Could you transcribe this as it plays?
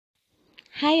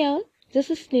Hi all, this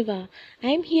is Niva. I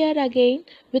am here again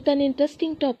with an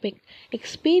interesting topic: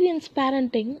 experience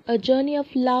parenting, a journey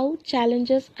of love,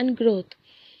 challenges, and growth.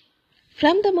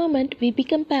 From the moment we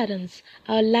become parents,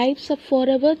 our lives are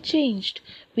forever changed.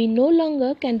 We no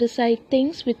longer can decide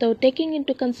things without taking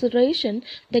into consideration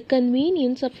the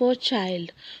convenience of our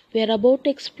child. We are about to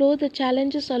explore the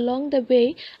challenges along the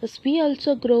way as we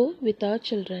also grow with our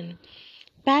children.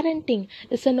 Parenting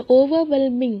is an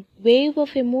overwhelming wave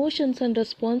of emotions and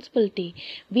responsibility.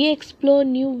 We explore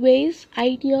new ways,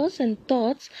 ideas, and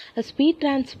thoughts as we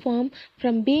transform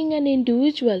from being an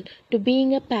individual to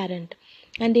being a parent.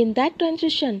 And in that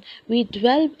transition, we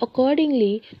dwell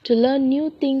accordingly to learn new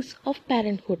things of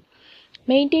parenthood.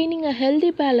 Maintaining a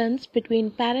healthy balance between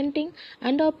parenting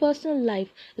and our personal life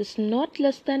is not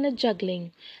less than a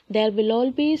juggling. There will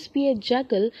always be a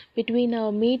juggle between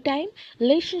our me time,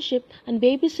 relationship, and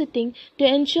babysitting to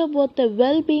ensure both the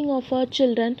well being of our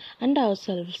children and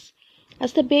ourselves.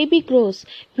 As the baby grows,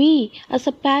 we as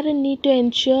a parent need to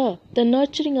ensure the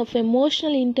nurturing of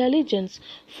emotional intelligence,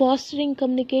 fostering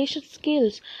communication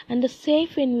skills, and a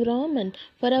safe environment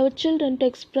for our children to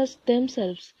express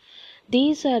themselves.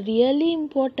 These are really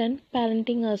important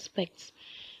parenting aspects.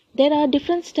 There are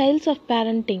different styles of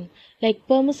parenting, like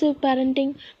permissive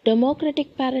parenting,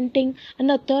 democratic parenting,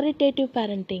 and authoritative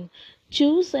parenting.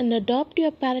 Choose and adopt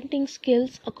your parenting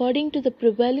skills according to the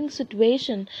prevailing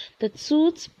situation that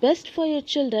suits best for your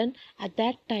children at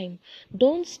that time.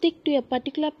 Don't stick to a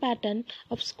particular pattern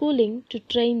of schooling to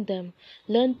train them.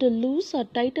 Learn to loose or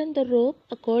tighten the rope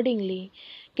accordingly.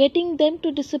 Getting them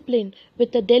to discipline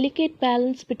with a delicate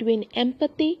balance between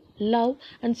empathy, love,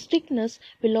 and strictness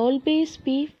will always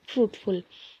be fruitful.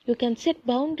 You can set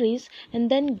boundaries and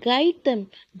then guide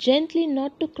them gently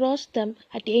not to cross them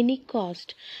at any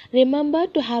cost. Remember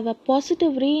to have a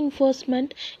positive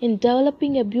reinforcement in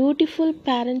developing a beautiful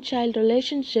parent child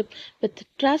relationship with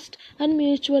trust and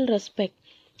mutual respect.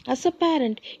 As a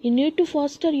parent, you need to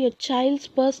foster your child's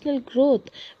personal growth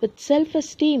with self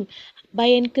esteem by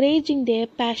encouraging their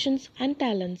passions and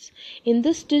talents. In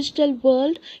this digital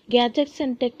world, gadgets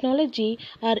and technology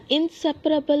are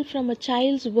inseparable from a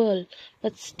child's world,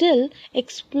 but still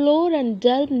explore and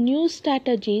delve new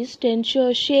strategies to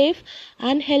ensure safe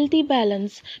and healthy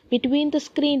balance between the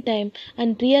screen time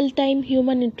and real time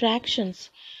human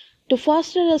interactions. To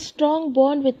foster a strong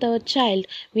bond with our child,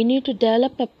 we need to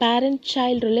develop a parent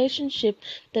child relationship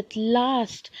that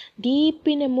lasts deep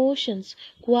in emotions,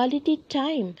 quality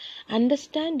time,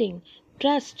 understanding,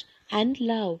 trust, and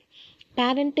love.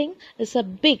 Parenting is a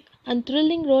big and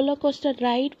thrilling roller coaster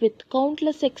ride with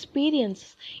countless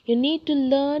experiences. You need to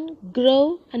learn,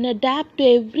 grow, and adapt to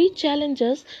every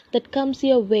challenges that comes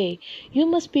your way. You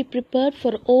must be prepared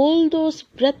for all those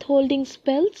breath-holding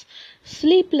spells,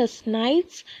 sleepless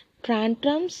nights,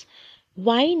 tantrums,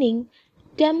 whining,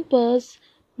 tempers,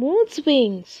 mood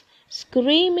swings,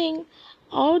 screaming,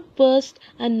 outbursts,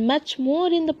 and much more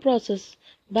in the process.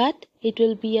 But it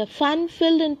will be a fun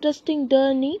filled, interesting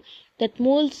journey that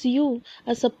molds you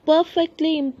as a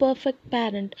perfectly imperfect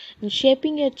parent and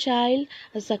shaping your child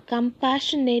as a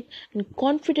compassionate and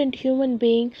confident human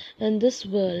being in this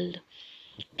world.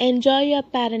 Enjoy your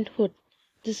parenthood.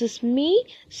 This is me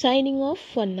signing off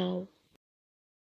for now.